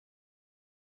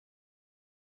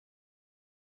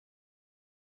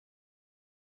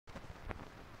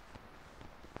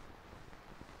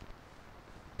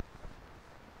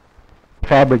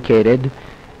fabricated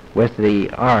with the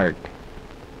arc.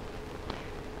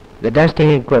 The dusting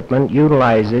equipment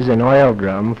utilizes an oil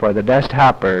drum for the dust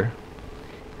hopper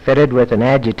fitted with an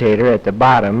agitator at the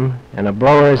bottom, and a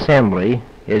blower assembly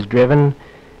is driven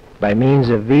by means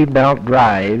of V-belt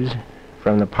drives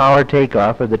from the power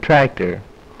takeoff of the tractor.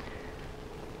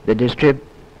 The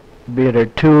distributor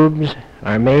tubes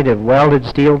are made of welded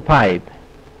steel pipe,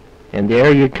 and the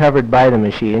area covered by the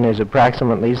machine is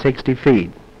approximately 60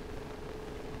 feet.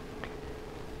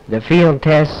 The field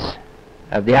tests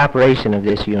of the operation of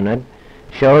this unit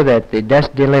show that the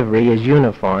dust delivery is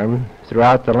uniform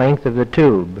throughout the length of the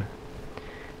tube.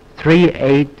 3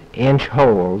 8-inch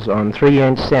holes on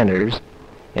 3-inch centers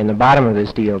in the bottom of the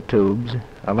steel tubes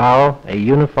allow a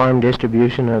uniform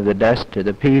distribution of the dust to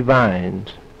the pea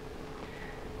vines.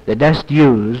 The dust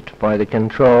used for the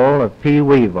control of pea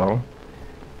weevil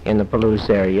in the Palouse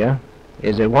area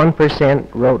is a 1%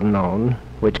 rotenone,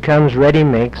 which comes ready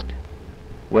mixed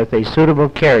with a suitable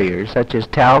carrier such as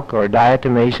talc or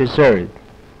diatomaceous earth.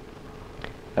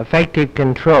 Effective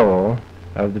control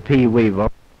of the pea weevil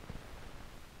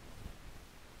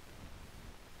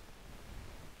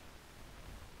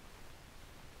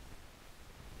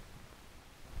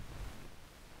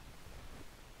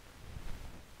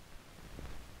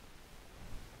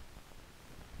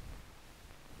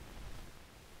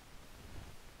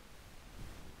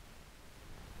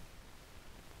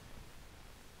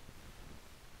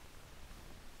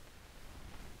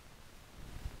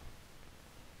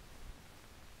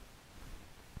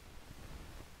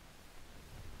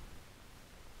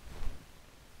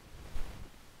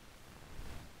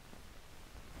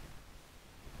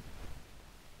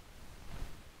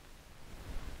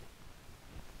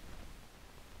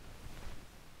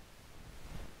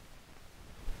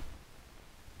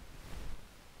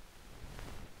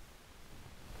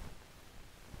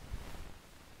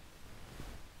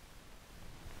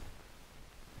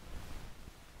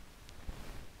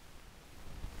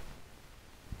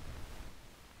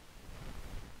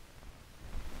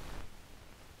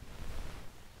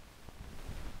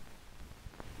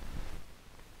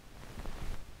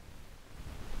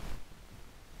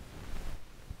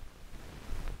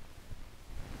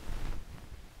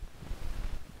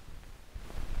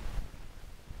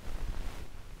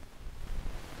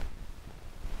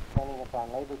depending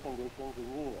upon labor conditions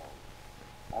and yield.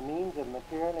 A means of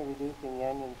materially reducing the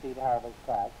onion seed harvest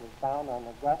cost was found on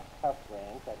the Gus Huff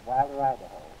Ranch at Wilder,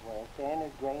 Idaho, where a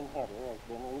standard grain header has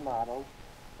been remodeled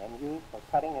and used for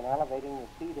cutting and elevating the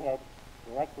seed head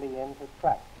directly into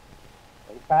trucks.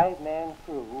 A 5-man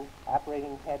crew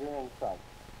operating header and truck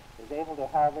is able to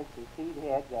harvest the seed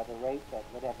heads at a rate that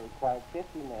would have required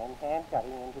 50 men hand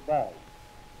cutting into bags.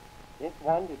 This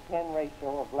 1-to-10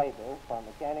 ratio of labor for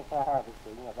mechanical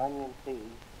harvesting of onion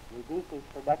seeds reduces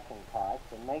production costs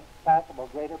and makes possible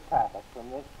greater profit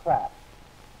from this crop.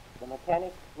 The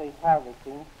mechanically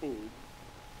harvesting seeds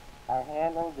are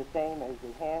handled the same as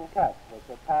the hand cuts, which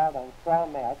are piled on straw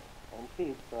mats and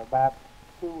sheets for about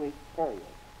 2-week period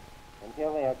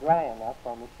until they are dry enough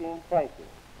for machine placing.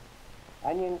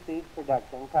 Onion seed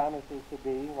production promises to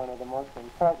be one of the most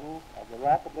important of the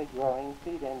rapidly growing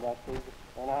seed industries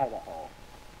in Idaho.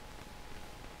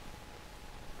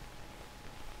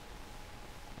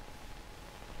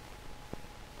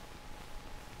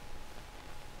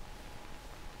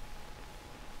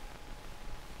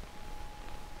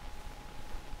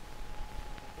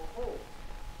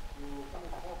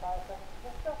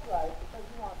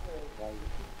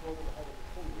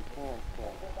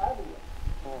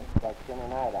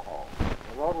 In Idaho.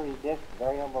 The rotary disc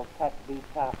variable cut beet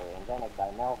topper invented by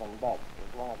Melvin Beet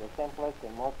is one of the simplest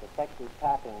and most effective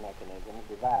topping mechanisms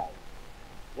devised.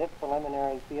 This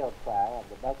preliminary field trial of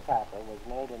the Beet topper was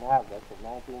made in August of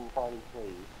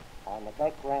 1943 on the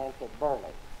Beck Ranch at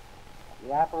Burley.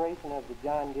 The operation of the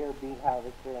John Deere beet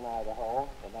harvester in Idaho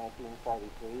in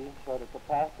 1943 showed a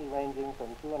capacity ranging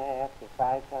from 2.5 to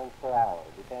 5 tons per hour,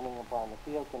 depending upon the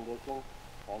field conditions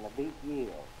and the beet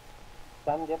yield.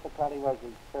 Some difficulty was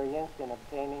experienced in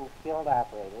obtaining skilled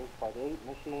operators for the 8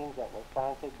 machines that were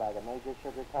sponsored by the major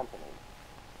sugar companies.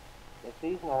 The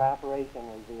seasonal operation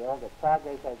revealed that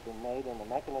progress has been made in the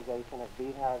mechanization of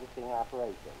beet harvesting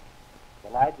operations. The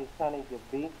largest tonnage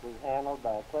of beets was handled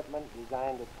by equipment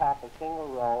designed to top a single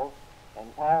row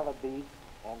and pile the beets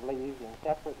and leaves in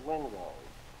separate windrows.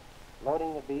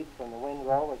 Loading the beets from the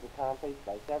windrow was accomplished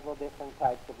by several different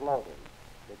types of loaders.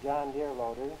 The John Deere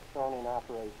loader, shown in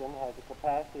operation, has a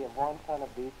capacity of 1 ton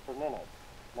of beets per minute,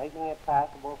 making it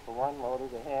possible for one loader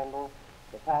to handle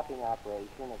the topping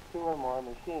operation of 2 or more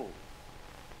machines.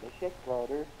 The Schick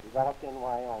loader, developed in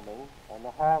Wyoming, and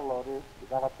the Hall loader,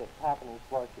 developed at Tappanees,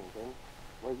 Washington,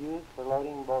 were used for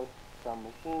loading both from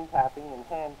machine topping and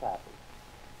hand topping.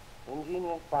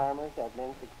 Ingenious farmers have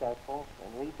been successful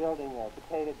in rebuilding their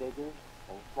potato diggers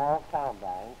and small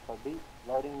combines for beet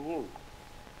loading use.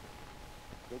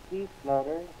 The Keith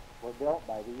loaders were built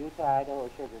by the Idaho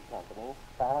Sugar Company,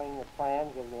 following the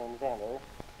plans of the inventor,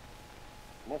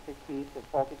 Mr. Keith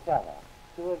of Pocatello.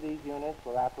 2 of these units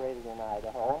were operated in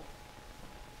Idaho,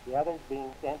 the others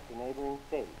being sent to neighboring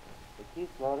states. The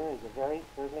Keith loader is a very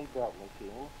sturdily built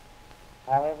machine.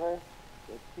 However,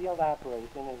 its field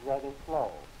operation is rather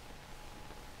slow.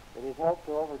 It is hoped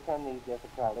to overcome these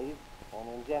difficulties, and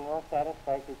in general,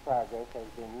 satisfactory progress has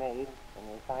been made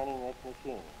in refining this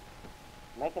machine.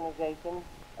 Mechanization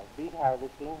of beet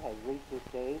harvesting has reached a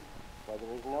stage where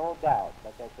there is no doubt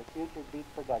but that the future beet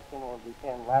production will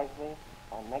depend largely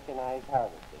on mechanized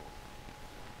harvesting.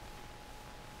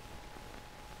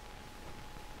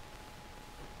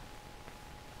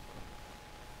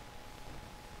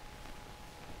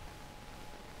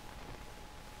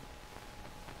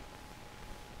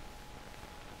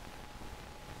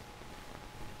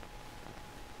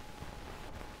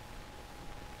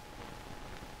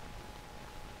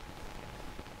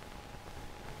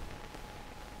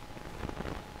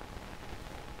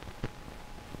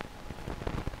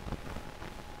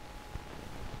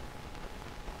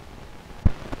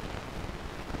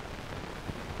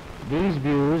 These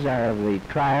views are of the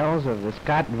trials of the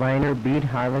Scott Viner Beet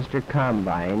Harvester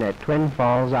Combine at Twin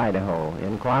Falls, Idaho,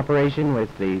 in cooperation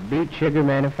with the Beet Sugar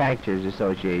Manufacturers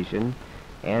Association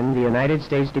and the United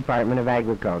States Department of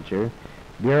Agriculture,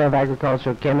 Bureau of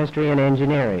Agricultural Chemistry and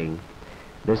Engineering.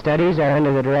 The studies are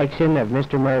under the direction of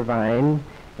Mr. Mervine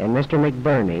and Mr.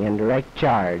 McBurney in direct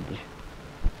charge.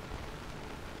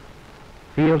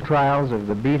 Field trials of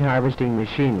the beet harvesting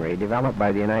machinery developed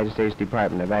by the United States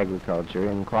Department of Agriculture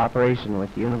in cooperation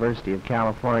with the University of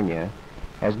California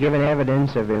has given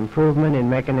evidence of improvement in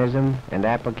mechanism and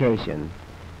application.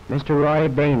 Mr. Roy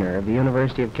Boehner of the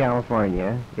University of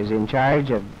California is in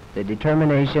charge of the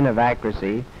determination of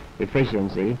accuracy,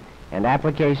 efficiency, and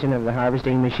application of the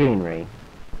harvesting machinery.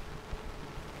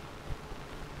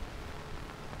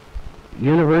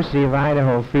 University of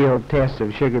Idaho field tests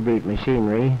of sugar beet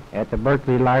machinery at the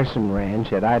Berkeley Larson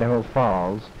Ranch at Idaho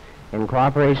Falls in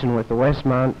cooperation with the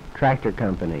Westmont Tractor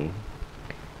Company.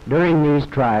 During these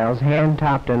trials,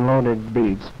 hand-topped and loaded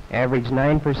beets averaged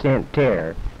 9%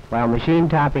 tear, while machine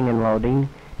topping and loading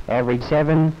averaged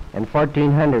 7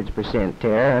 14/100%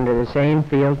 tear under the same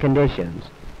field conditions.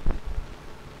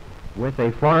 With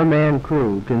a 4-man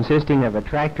crew consisting of a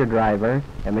tractor driver,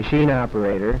 a machine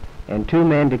operator, and 2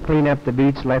 men to clean up the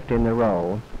beets left in the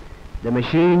row, the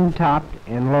machine topped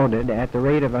and loaded at the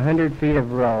rate of 100 feet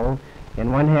of row in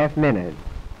 1/2 minute.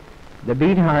 The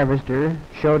beet harvester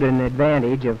showed an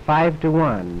advantage of 5 to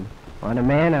 1 on a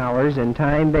man-hours and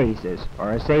time basis,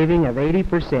 or a saving of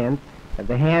 80% of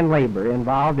the hand labor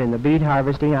involved in the beet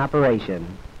harvesting operation.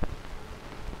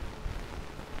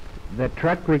 The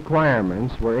truck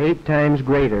requirements were 8 times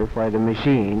greater for the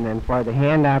machine than for the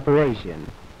hand operation.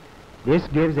 This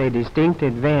gives a distinct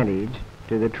advantage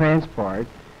to the transport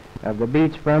of the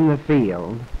beets from the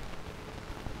field.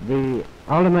 The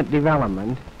ultimate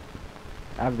development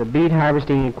of the beet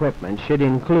harvesting equipment should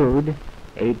include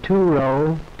a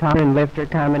 2-row top and lifter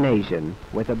combination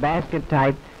with a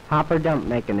basket-type hopper dump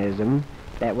mechanism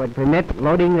that would permit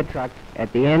loading the truck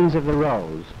at the ends of the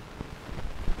rows.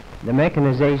 The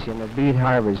mechanization of beet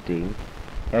harvesting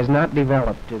has not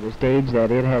developed to the stage that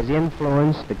it has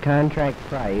influenced the contract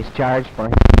price charged for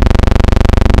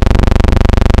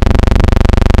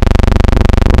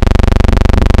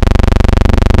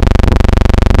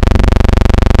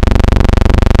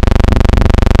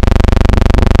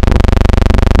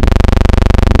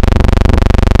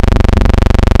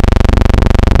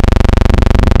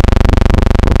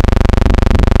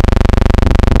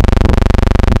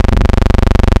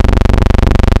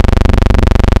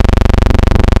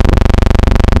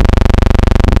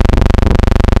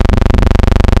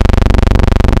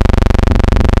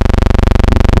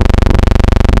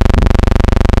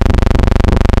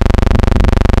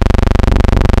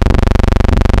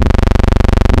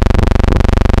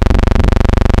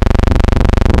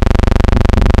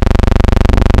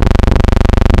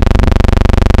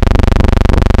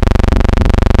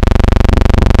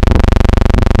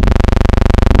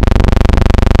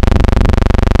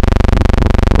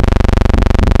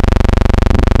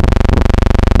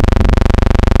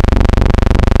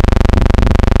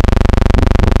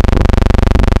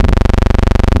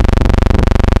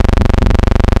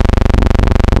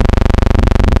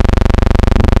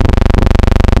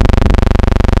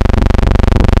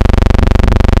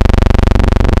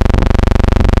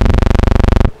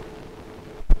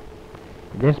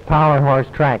This power horse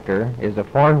tractor is a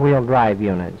four-wheel drive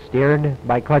unit steered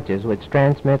by clutches which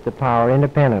transmit the power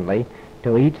independently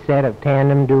to each set of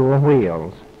tandem dual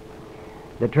wheels.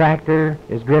 The tractor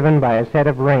is driven by a set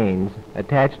of reins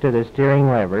attached to the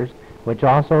steering levers, which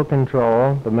also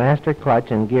control the master clutch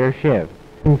and gear shift.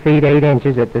 10 feet 8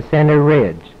 inches at the center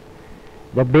ridge.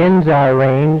 The bins are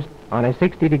arranged on a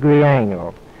 60-degree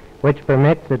angle, which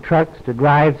permits the trucks to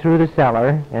drive through the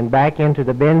cellar and back into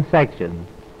the bin section.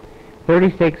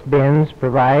 36 bins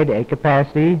provide a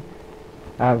capacity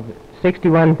of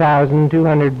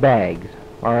 61,200 bags,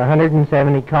 or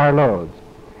 170 car loads.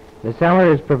 The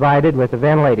cellar is provided with a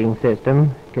ventilating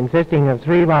system consisting of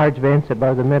 3 large vents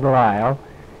above the middle aisle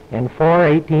and 4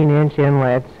 18-inch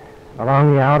inlets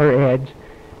along the outer edge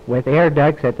with air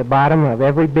ducts at the bottom of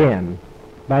every bin.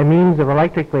 By means of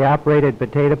electrically operated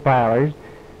potato pilers,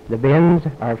 the bins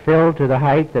are filled to the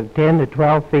height of 10 to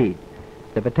 12 feet.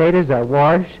 The potatoes are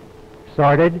washed,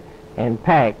 sorted, and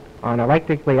packed on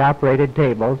electrically operated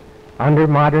tables under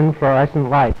modern fluorescent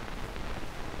lights.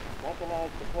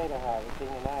 Mechanized potato harvesting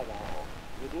in Idaho.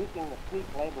 Reducing the peak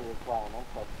labor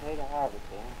requirements for potato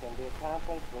harvesting can be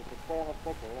accomplished with the trailer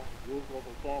picker used with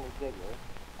a standard digger,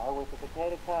 or with the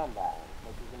potato combine,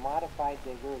 which is a modified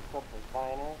digger equipped with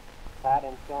binder, pot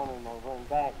and stone remover, and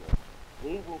bagger.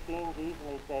 These machines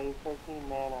easily save 13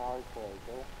 man-hours per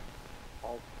acre,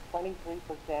 or 23%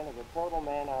 of the total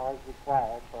man-hours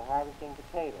required for harvesting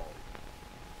potatoes.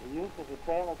 The use of the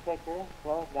trailer picker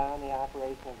slows down the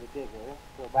operation of the digger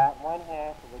to about 1/2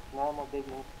 of its normal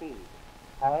digging speed.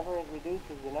 However, it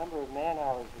reduces the number of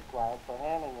man-hours required for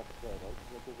handling the potatoes,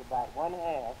 which is about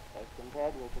 1/2 as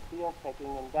compared with the field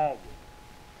picking and bagging.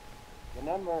 The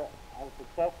number of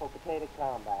successful potato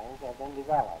combines have been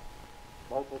developed,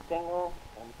 both the single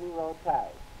and two-row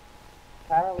type.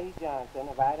 Carl E. Johnson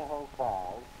of Idaho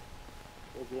Falls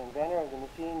is the inventor of the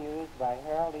machine used by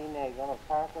Harold E. Nagel of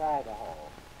Parker, Idaho.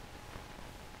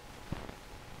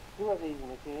 2 of these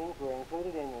machines were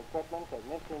included in the equipment that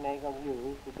Mr. Nagel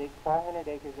used to dig 400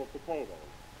 acres of potatoes.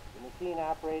 The machine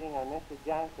operating on Mr.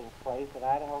 Johnson's place at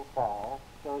Idaho Falls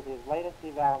shows his latest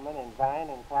development in vine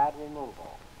and clod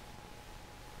removal.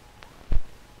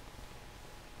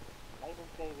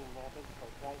 Labor-saving methods for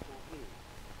slicing peas.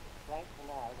 Frank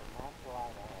Bernard of Moscow,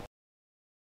 Idaho.